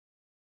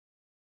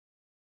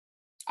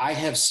I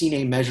have seen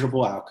a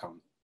measurable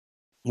outcome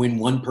when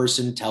one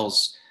person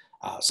tells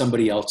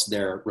somebody else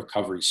their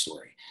recovery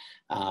story.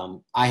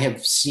 I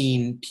have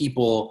seen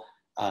people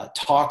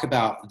talk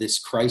about this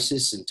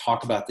crisis and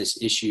talk about this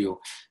issue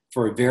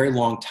for a very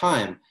long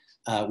time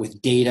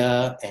with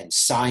data and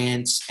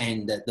science,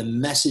 and the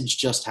message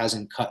just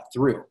hasn't cut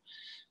through.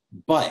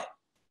 But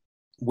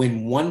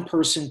when one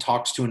person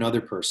talks to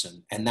another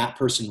person and that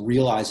person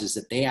realizes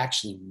that they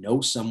actually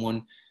know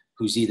someone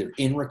who's either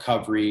in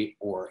recovery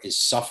or is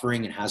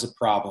suffering and has a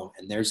problem,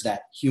 and there's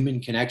that human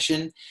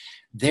connection,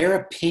 their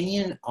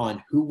opinion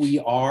on who we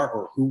are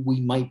or who we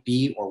might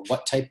be or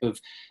what type of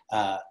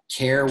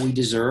care we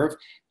deserve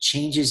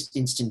changes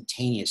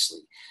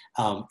instantaneously.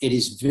 It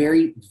is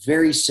very,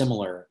 very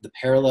similar. The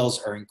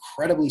parallels are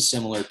incredibly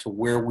similar to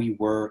where we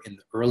were in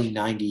the early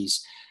 90s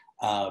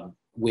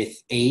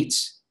with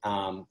AIDS,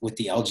 with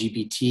the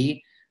LGBT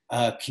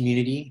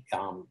community.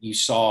 You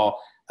saw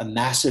a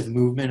massive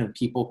movement of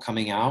people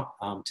coming out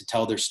to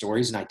tell their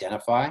stories and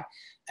identify.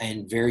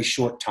 In very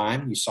short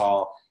time, you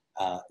saw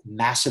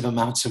massive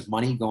amounts of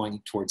money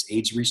going towards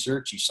AIDS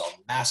research. You saw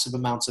massive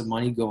amounts of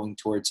money going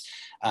towards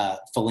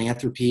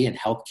philanthropy and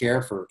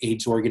healthcare for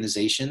AIDS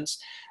organizations.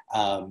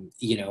 And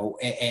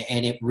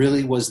it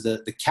really was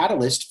the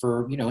catalyst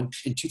for, in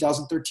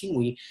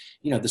 2013,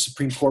 the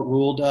Supreme Court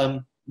ruled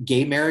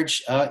gay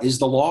marriage is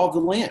the law of the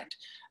land.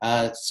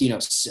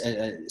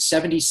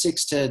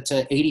 76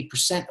 to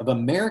 80% of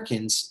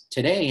Americans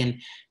today in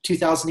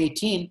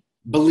 2018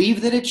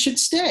 believe that it should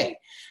stay.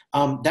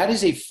 That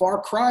is a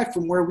far cry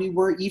from where we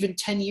were even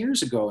 10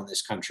 years ago in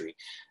this country.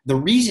 The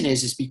reason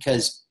is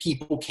because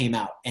people came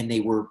out and they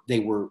were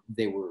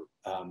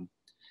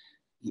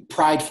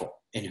prideful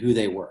in who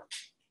they were.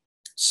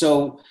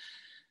 So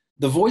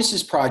the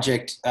Voices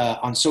Project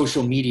on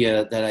social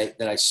media that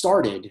I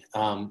started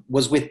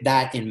was with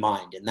that in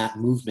mind and that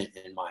movement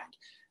in mind.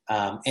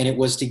 And it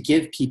was to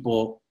give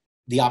people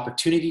the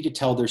opportunity to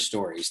tell their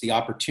stories, the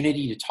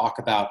opportunity to talk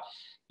about,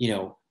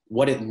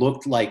 what it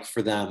looked like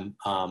for them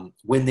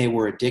when they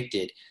were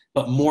addicted,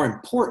 but more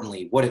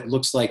importantly, what it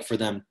looks like for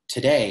them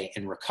today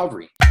in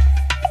recovery.